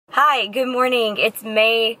Hi, good morning. It's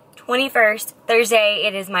May 21st, Thursday.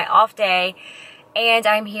 It is my off day, and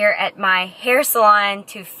I'm here at my hair salon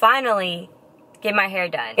to finally get my hair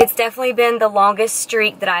done. It's definitely been the longest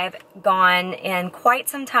streak that I have gone in quite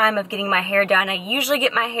some time of getting my hair done. I usually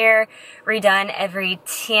get my hair redone every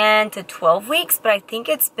 10 to 12 weeks, but I think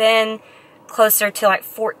it's been closer to like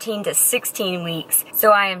 14 to 16 weeks.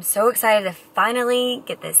 So I am so excited to finally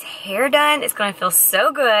get this hair done. It's gonna feel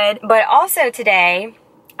so good. But also today,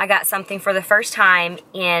 I got something for the first time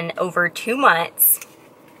in over 2 months.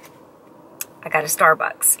 I got a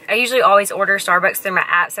Starbucks. I usually always order Starbucks through my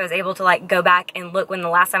app, so I was able to like go back and look when the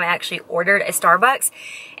last time I actually ordered a Starbucks,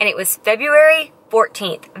 and it was February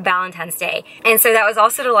 14th, Valentine's Day. And so that was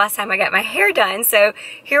also the last time I got my hair done. So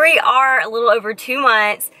here we are, a little over 2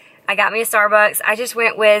 months. I got me a Starbucks. I just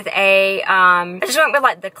went with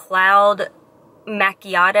like the Cloud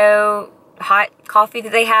Macchiato hot coffee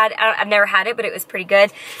that they had. I've never had it, but it was pretty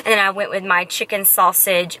good. And then I went with my chicken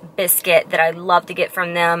sausage biscuit that I love to get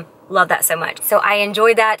from them. Love that so much. So I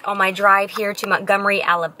enjoyed that on my drive here to Montgomery,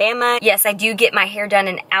 Alabama. Yes, I do get my hair done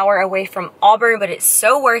an hour away from Auburn, but it's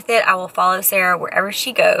so worth it. I will follow Sarah wherever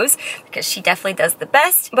she goes because she definitely does the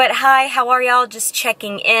best. But hi, how are y'all? Just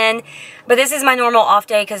checking in. But this is my normal off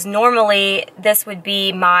day because normally this would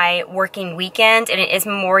be my working weekend, and it is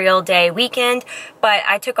Memorial Day weekend. But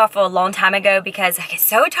I took off a long time ago because I get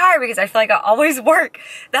so tired because I feel like I always work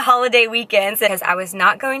the holiday weekends, because I was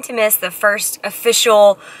not going to miss the first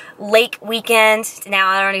official lake weekend. Now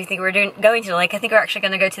I don't even think we're going to the lake. I think we're actually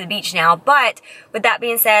going to go to the beach now. But with that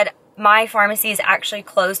being said, my pharmacy is actually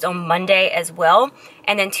closed on Monday as well.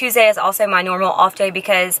 And then Tuesday is also my normal off day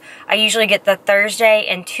because I usually get the Thursday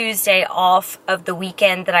and Tuesday off of the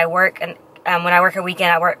weekend that I work. And when I work a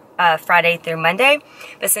weekend, I work Friday through Monday.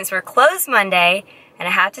 But since we're closed Monday and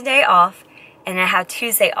I have today off and I have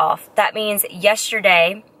Tuesday off, that means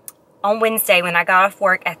yesterday on Wednesday when I got off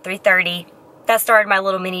work at 3:30, that started my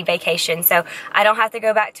little mini vacation. So I don't have to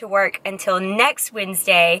go back to work until next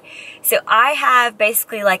Wednesday. So I have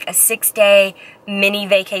basically like a 6-day mini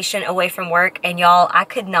vacation away from work. And y'all, I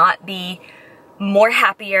could not be more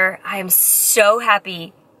happier. I am so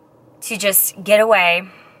happy to just get away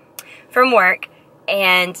from work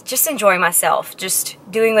and just enjoy myself, just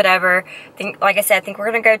doing whatever. Like I said, I think we're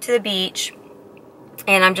gonna go to the beach,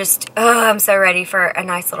 and I'm so ready for a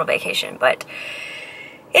nice little vacation. But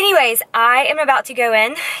anyways, I am about to go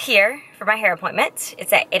in here for my hair appointment.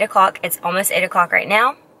 It's at 8 o'clock. It's almost 8 o'clock right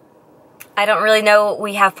now. I don't really know what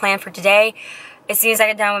we have planned for today. As soon as I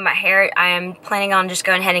get done with my hair, I am planning on just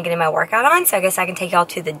going ahead and getting my workout on. So I guess I can take y'all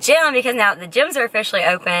to the gym because now the gyms are officially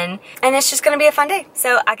open. And it's just going to be a fun day.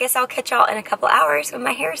 So I guess I'll catch y'all in a couple hours when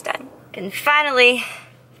my hair is done. And finally,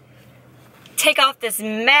 take off this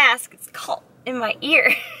mask. It's caught in my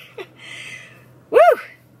ear. Woo!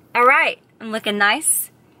 All right. I'm looking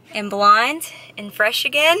nice and blonde and fresh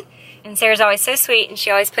again. And Sarah's always so sweet, and she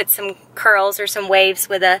always puts some curls or some waves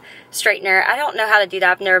with a straightener. I don't know how to do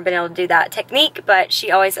that. I've never been able to do that technique, but she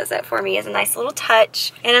always does that for me as a nice little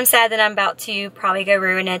touch. And I'm sad that I'm about to probably go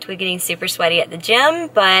ruin it with getting super sweaty at the gym,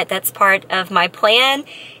 but that's part of my plan.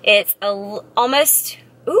 It's almost,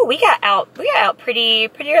 ooh, we got out pretty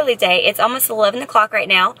early today. It's almost 11 o'clock right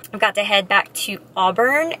now. I've got to head back to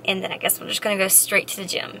Auburn, and then I guess we're just gonna go straight to the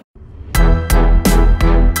gym.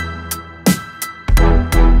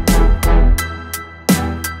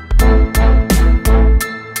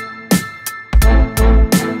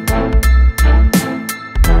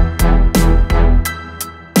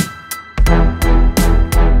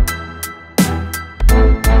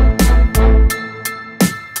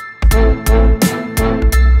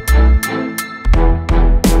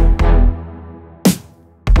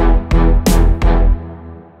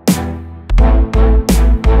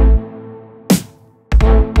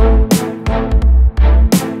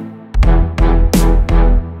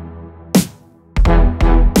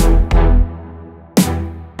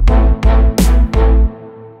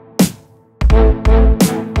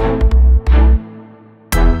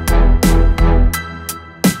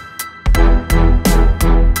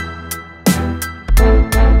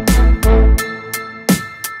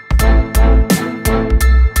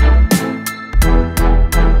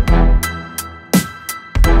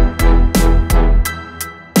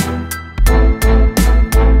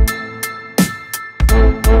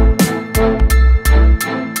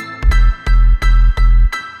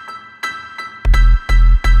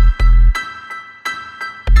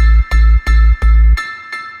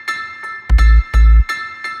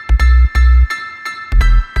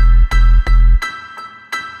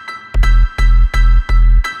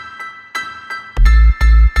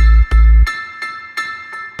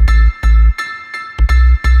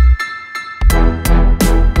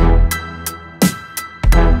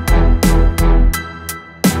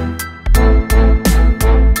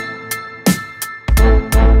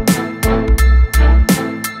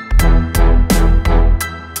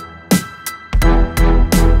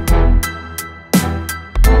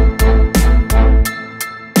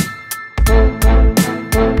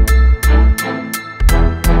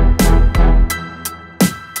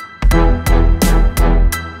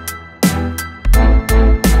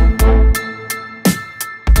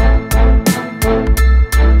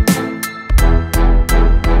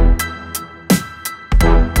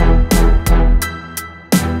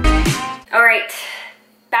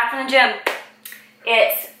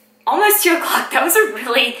 o'clock. That was a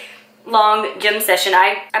really long gym session.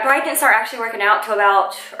 I probably didn't start actually working out till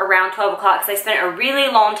about around 12 o'clock because I spent a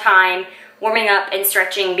really long time warming up and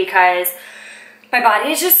stretching because my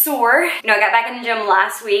body is just sore. You know, I got back in the gym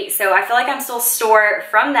last week, so I feel like I'm still sore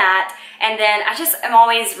from that. And then I just am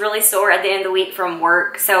always really sore at the end of the week from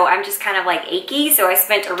work, so I'm just kind of like achy. So I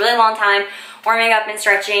spent a really long time warming up and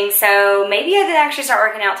stretching. So maybe I didn't actually start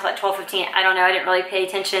working out till like 12:15. I don't know. I didn't really pay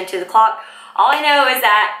attention to the clock. All I know is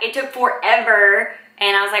that it took forever,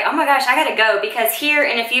 and I was like, oh my gosh, I gotta go, because here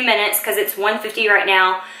in a few minutes, because it's 1:50 right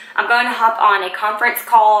now, I'm going to hop on a conference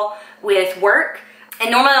call with work.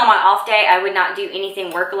 And normally on my off day, I would not do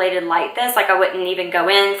anything work related like this. Like I wouldn't even go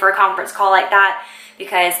in for a conference call like that,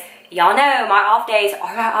 because y'all know my off days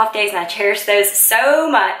are my off days and I cherish those so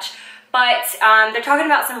much. But they're talking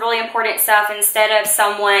about some really important stuff. Instead of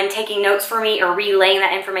someone taking notes for me or relaying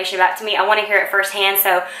that information back to me, I want to hear it firsthand.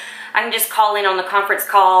 So I can just call in on the conference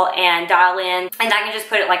call and dial in, and I can just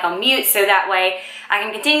put it like on mute, so that way I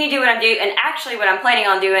can continue to do what I'm doing. And actually what I'm planning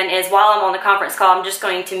on doing is, while I'm on the conference call, I'm just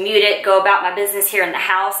going to mute it, go about my business here in the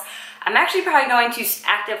house. I'm actually probably going to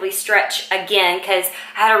actively stretch again because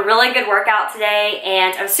I had a really good workout today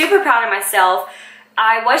and I'm super proud of myself.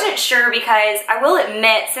 I wasn't sure because I will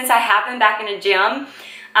admit, since I have been back in the gym,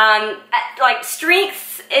 like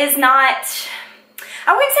strength is not,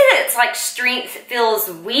 I wouldn't say that it's like strength feels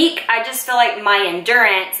weak. I just feel like my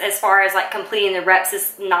endurance as far as like completing the reps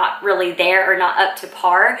is not really there, or not up to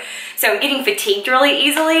par. So I'm getting fatigued really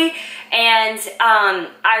easily. And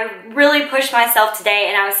I really pushed myself today,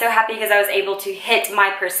 and I was so happy because I was able to hit my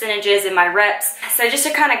percentages and my reps. So just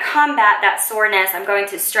to kind of combat that soreness, I'm going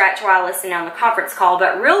to stretch while listening on the conference call.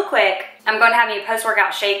 But real quick, I'm going to have me a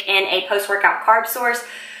post-workout shake and a post-workout carb source.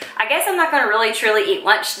 I guess I'm not going to really truly eat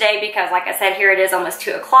lunch today because, like I said, here it is almost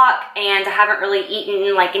 2 o'clock, and I haven't really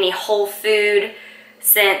eaten like any whole food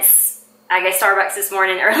since I got Starbucks this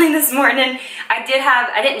morning, early this morning. I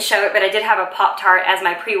didn't show it, but I did have a Pop-Tart as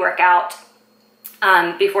my pre-workout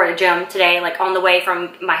before the gym today, like on the way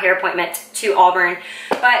from my hair appointment to Auburn.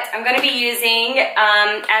 But I'm going to be using,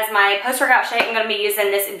 as my post-workout shake, I'm going to be using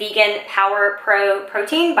this Vegan Power Pro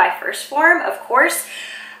protein by First Form, of course.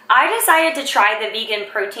 I decided to try the vegan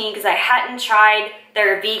protein because I hadn't tried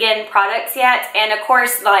their vegan products yet. And of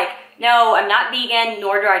course, like, no, I'm not vegan,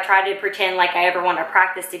 nor do I try to pretend like I ever want to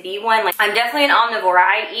practice to be one. Like, I'm definitely an omnivore.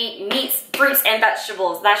 I eat meats, fruits, and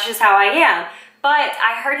vegetables. That's just how I am. But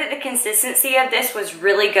I heard that the consistency of this was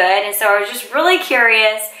really good, and so I was just really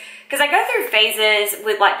curious because I go through phases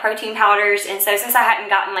with like protein powders, and so since I hadn't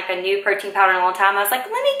gotten like a new protein powder in a long time, I was like,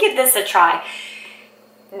 let me give this a try.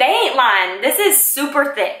 They ain't lying. This is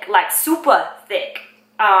super thick, like super thick.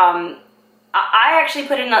 I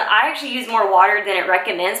actually use more water than it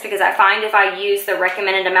recommends, because I find if I use the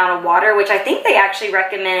recommended amount of water, which I think they actually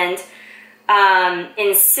recommend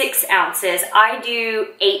in 6 ounces, I do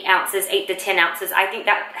 8 ounces, 8 to 10 ounces. I think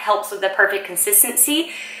that helps with the perfect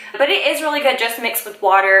consistency, but it is really good just mixed with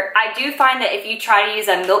water. I do find that if you try to use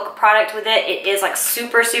a milk product with it, it is like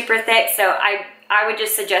super, super thick. So I would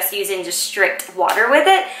just suggest using just strict water with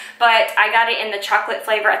it. But I got it in the chocolate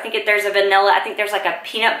flavor. I think there's a vanilla. I think there's like a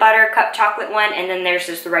peanut butter cup chocolate one, and then there's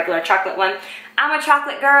just the regular chocolate one. I'm a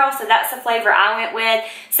chocolate girl, so that's the flavor I went with.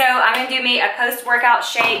 So I'm gonna do me a post-workout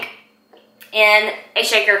shake in a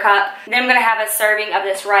shaker cup. Then I'm gonna have a serving of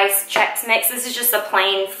this rice Chex Mix. This is just a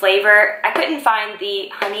plain flavor. I couldn't find the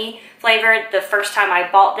honey flavor the first time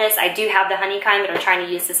I bought this. I do have the honey kind, but I'm trying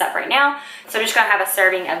to use this up right now. So I'm just gonna have a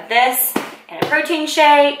serving of this and a protein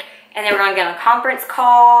shake, and then we're gonna get on a conference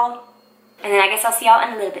call, and then I guess I'll see y'all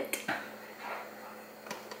in a little bit.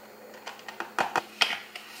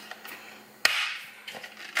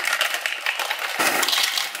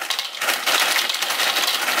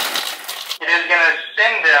 It is gonna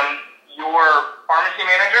send them your pharmacy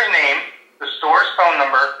manager's name, the store's phone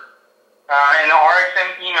number, and the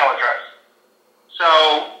RXM email address.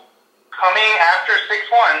 So coming after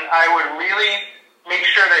 6/1, I would really make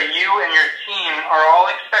sure that you and your team are all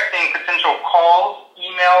expecting potential calls,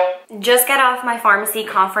 emails. Just got off my pharmacy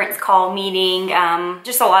conference call meeting.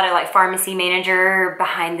 Just a lot of like pharmacy manager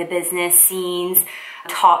behind the business scenes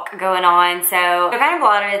talk going on. So kind of a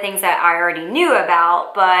lot of the things that I already knew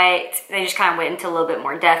about, but they just kind of went into a little bit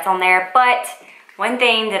more depth on there. But one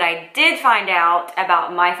thing that I did find out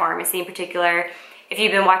about my pharmacy in particular if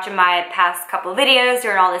you've been watching my past couple of videos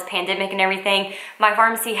during all this pandemic and everything, my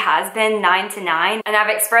pharmacy has been 9 to 9. And I've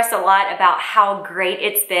expressed a lot about how great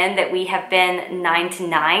it's been that we have been 9 to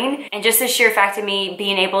 9. And just the sheer fact of me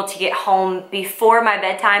being able to get home before my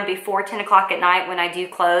bedtime, before 10 o'clock at night when I do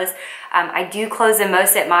close. I do close the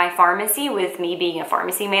most at my pharmacy with me being a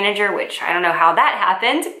pharmacy manager, which I don't know how that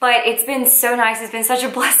happened. But it's been so nice. It's been such a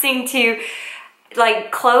blessing to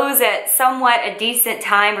like close at somewhat a decent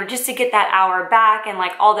time, or just to get that hour back. And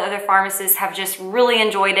like all the other pharmacists have just really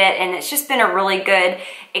enjoyed it, and it's just been a really good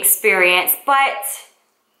experience. But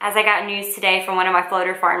as I got news today from one of my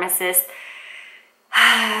floater pharmacists,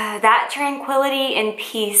 that tranquility and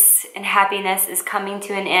peace and happiness is coming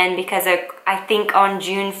to an end, because I think on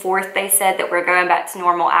June 4th they said that we're going back to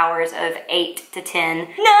normal hours of 8 to 10.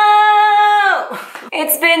 No!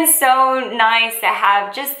 It's been so nice to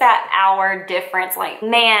have just that hour difference. Like,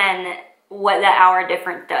 man, what that hour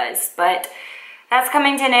difference does. But that's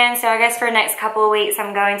coming to an end, so I guess for the next couple of weeks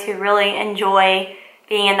I'm going to really enjoy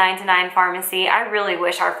being a 9 to 9 pharmacy. I really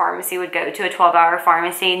wish our pharmacy would go to a 12-hour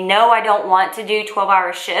pharmacy. No, I don't want to do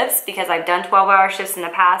 12-hour shifts, because I've done 12-hour shifts in the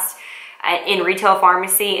past in retail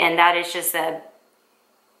pharmacy, and that is just a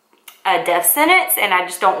death sentence, and I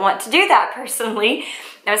just don't want to do that personally.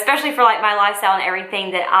 Now, especially for like my lifestyle and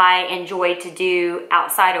everything that I enjoy to do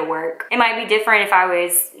outside of work. It might be different if I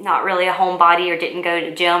was not really a homebody, or didn't go to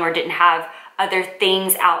the gym, or didn't have other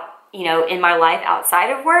things out, you know, in my life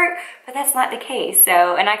outside of work, but that's not the case.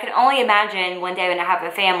 So, and I can only imagine one day when I have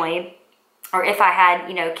a family, or if I had,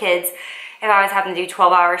 you know, kids, if I was having to do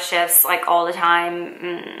 12-hour shifts like all the time,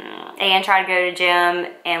 and try to go to the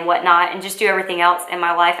gym and whatnot, and just do everything else in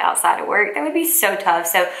my life outside of work, that would be so tough.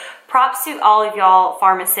 So props to all of y'all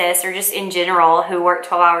pharmacists, or just in general, who work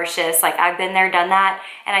 12-hour shifts. Like, I've been there, done that,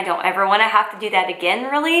 and I don't ever want to have to do that again,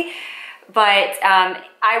 really. But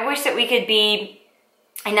I wish that we could be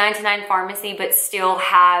a 9 to 9 pharmacy, but still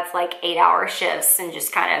have like 8-hour shifts, and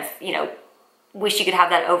just kind of, you know, wish you could have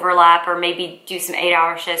that overlap, or maybe do some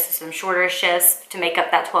 8-hour shifts and some shorter shifts to make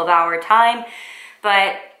up that 12-hour time.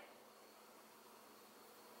 But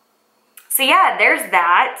so yeah, there's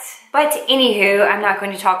that. But anywho, I'm not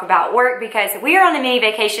going to talk about work, because we are on a mini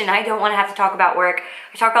vacation. I don't want to have to talk about work.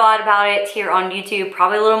 I talk a lot about it here on YouTube,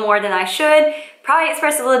 probably a little more than I should. Probably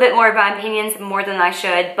express a little bit more of my opinions more than I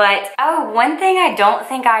should. But oh, one thing I don't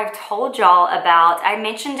think I've told y'all about, I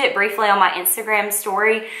mentioned it briefly on my Instagram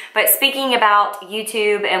story, but speaking about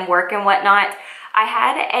YouTube and work and whatnot, I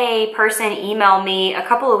had a person email me a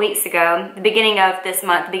couple of weeks ago, the beginning of this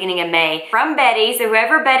month, beginning of May, from Betty. So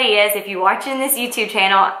whoever Betty is, if you're watching this YouTube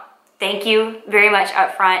channel, thank you very much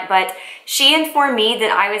up front. But she informed me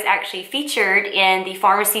that I was actually featured in the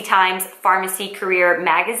Pharmacy Times Pharmacy Career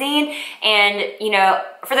magazine. And, you know,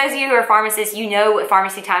 for those of you who are pharmacists, you know what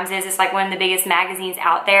Pharmacy Times is. It's like one of the biggest magazines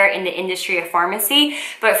out there in the industry of pharmacy.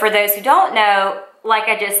 But for those who don't know, like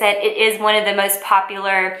I just said, it is one of the most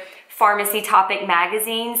popular pharmacy topic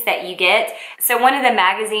magazines that you get. So one of the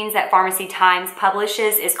magazines that Pharmacy Times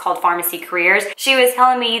publishes is called Pharmacy Careers. She was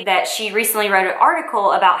telling me that she recently wrote an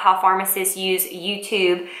article about how pharmacists use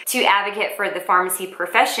YouTube to advocate for the pharmacy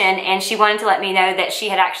profession, and she wanted to let me know that she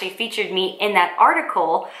had actually featured me in that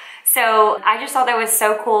article. So I just thought that was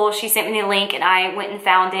so cool. She sent me the link and I went and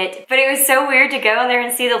found it. But it was so weird to go in there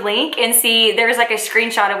and see the link and see there's like a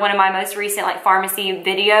screenshot of one of my most recent like pharmacy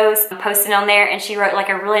videos posted on there, and she wrote like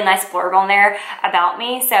a really nice blurb on there about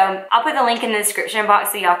me. So I'll put the link in the description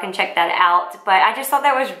box so y'all can check that out. But I just thought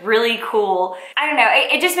that was really cool. I don't know,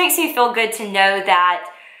 it just makes me feel good to know that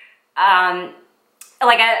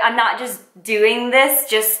like I'm not just doing this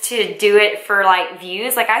just to do it for like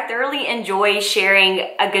views. Like, I thoroughly enjoy sharing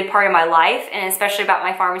a good part of my life, and especially about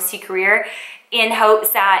my pharmacy career, in hopes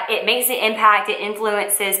that it makes an impact, it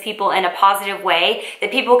influences people in a positive way, that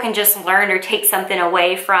people can just learn or take something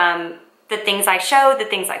away from the things I show, the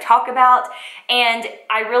things I talk about. And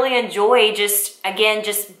I really enjoy just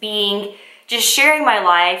sharing my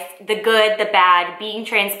life, the good, the bad, being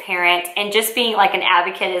transparent, and just being like an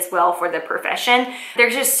advocate as well for the profession.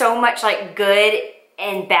 There's just so much like good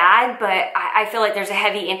and bad, but I feel like there's a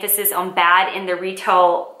heavy emphasis on bad in the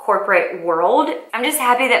retail corporate world. I'm just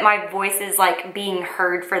happy that my voice is like being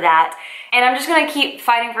heard for that. And I'm just gonna keep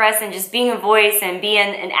fighting for us and just being a voice and being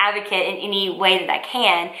an advocate in any way that I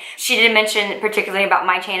can. She did mention particularly about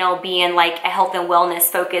my channel being like a health and wellness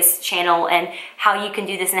focused channel, and how you can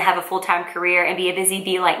do this and have a full-time career and be a busy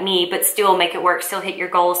bee like me, but still make it work, still hit your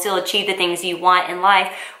goals, still achieve the things you want in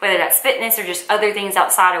life, whether that's fitness or just other things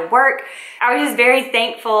outside of work. I was just very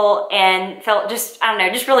thankful and felt just, I don't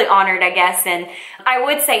know, just really honored, I guess. And I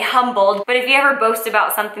would say humbled, but if you ever boast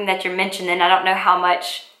about something that you're mentioning, I don't know how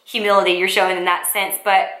much humility you're showing in that sense.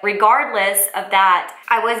 But regardless of that,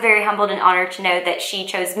 I was very humbled and honored to know that she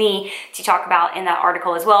chose me to talk about in that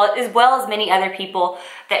article as well as many other people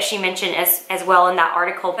that she mentioned as well in that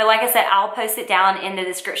article. But like I said, I'll post it down in the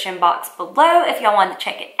description box below if y'all want to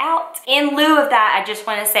check it out. In lieu of that, I just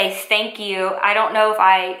want to say thank you. I don't know if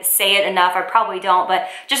I say it enough, I probably don't, but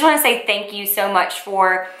just want to say thank you so much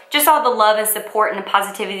for just all the love and support and the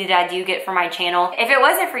positivity that I do get from my channel. If it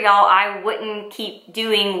wasn't for y'all, I wouldn't keep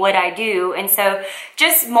doing what I do. And so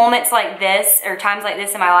just moments like this, or times like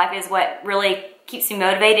this in my life, is what really keeps me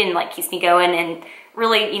motivated and like keeps me going and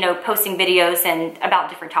really, you know, posting videos and about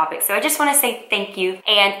different topics. So I just want to say thank you,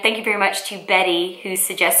 and thank you very much to Betty, who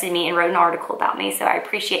suggested me and wrote an article about me. So I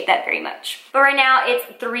appreciate that very much. But right now it's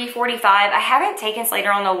 3:45. I haven't taken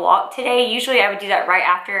Slater on the walk today. Usually I would do that right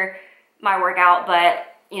after my workout, but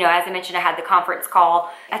you know, as I mentioned, I had the conference call.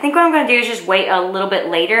 I think what I'm gonna do is just wait a little bit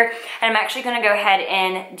later, and I'm actually gonna go ahead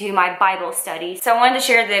and do my Bible study. So I wanted to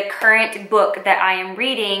share the current book that I am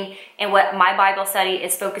reading and what my Bible study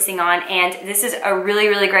is focusing on. And this is a really,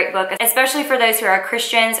 really great book, especially for those who are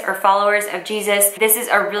Christians or followers of Jesus. This is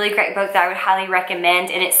a really great book that I would highly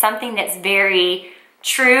recommend, and it's something that's very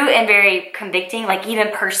true and very convicting, like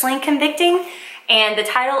even personally convicting. And the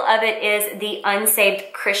title of it is The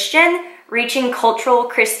Unsaved Christian: Reaching Cultural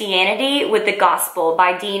Christianity with the Gospel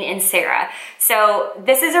by Dean and Sarah. So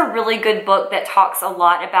this is a really good book that talks a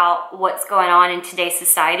lot about what's going on in today's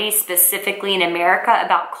society, specifically in America,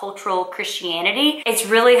 about cultural Christianity. It's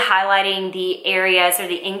really highlighting the areas or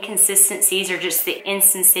the inconsistencies or just the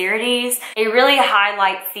insincerities. It really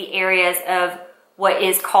highlights the areas of what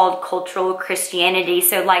is called cultural Christianity.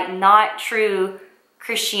 So like not true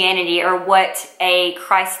Christianity, or what a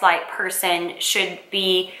Christ-like person should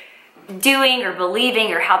be doing or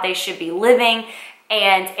believing, or how they should be living.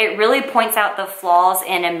 And it really points out the flaws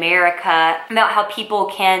in America about how people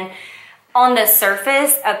can, on the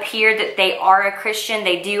surface, appear that they are a Christian.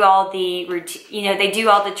 They do all the, they do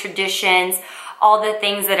all the traditions, all the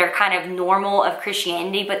things that are kind of normal of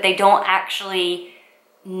Christianity, but they don't actually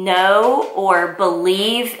know or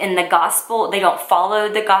believe in the gospel. They don't follow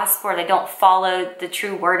the gospel, or they don't follow the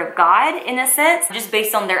true word of God in a sense, just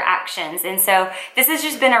based on their actions. And so this has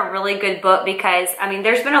just been a really good book, because I mean,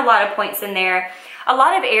 there's been a lot of points in there, a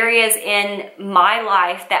lot of areas in my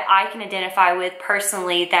life that I can identify with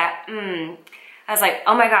personally that I was like,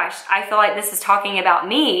 oh my gosh, I feel like this is talking about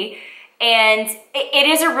me. And it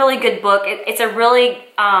is a really good book. It's a really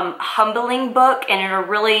humbling book, and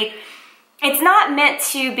it's not meant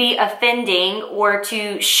to be offending or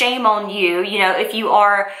to shame on you, you know, if you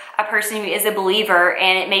are a person who is a believer,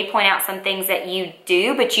 and it may point out some things that you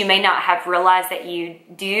do, but you may not have realized that you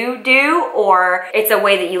do, or it's a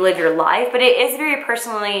way that you live your life. But it is very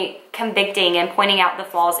personally convicting and pointing out the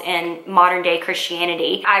flaws in modern day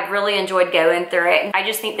Christianity. I've really enjoyed going through it. And I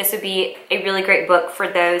just think this would be a really great book for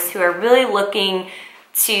those who are really looking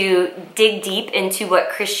to dig deep into what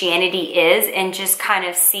Christianity is, and just kind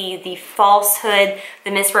of see the falsehood,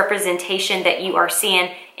 the misrepresentation that you are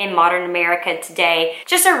seeing in modern America today.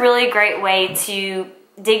 Just a really great way to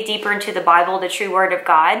dig deeper into the Bible, the true word of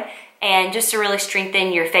God, and just to really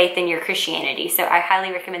strengthen your faith in your Christianity. So I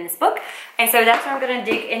highly recommend this book. And so that's what I'm going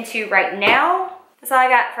to dig into right now. That's all I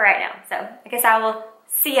got for right now. So I guess I will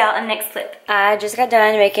see y'all in the next clip. I just got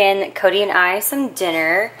done making Cody and I some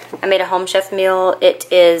dinner. I made a home chef meal.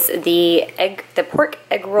 It is the pork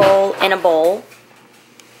egg roll in a bowl.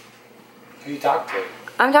 Who you talking to?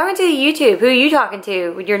 I'm talking to YouTube. Who are you talking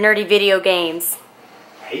to with your nerdy video games?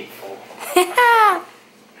 Hateful.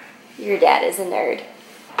 Your dad is a nerd.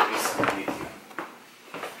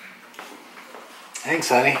 Thanks,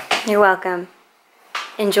 honey. You're welcome.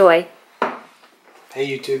 Enjoy.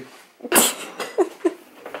 Hey, YouTube.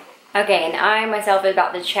 Okay, and I myself is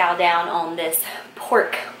about to chow down on this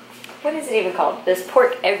pork, what is it even called? This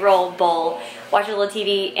pork egg roll bowl. Watch a little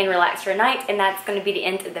TV and relax for a night, and that's going to be the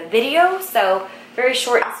end of the video. So, very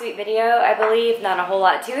short and sweet video, I believe. Not a whole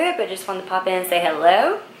lot to it, but just wanted to pop in and say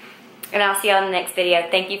hello. And I'll see y'all in the next video.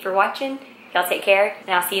 Thank you for watching. Y'all take care,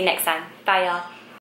 and I'll see you next time. Bye, y'all.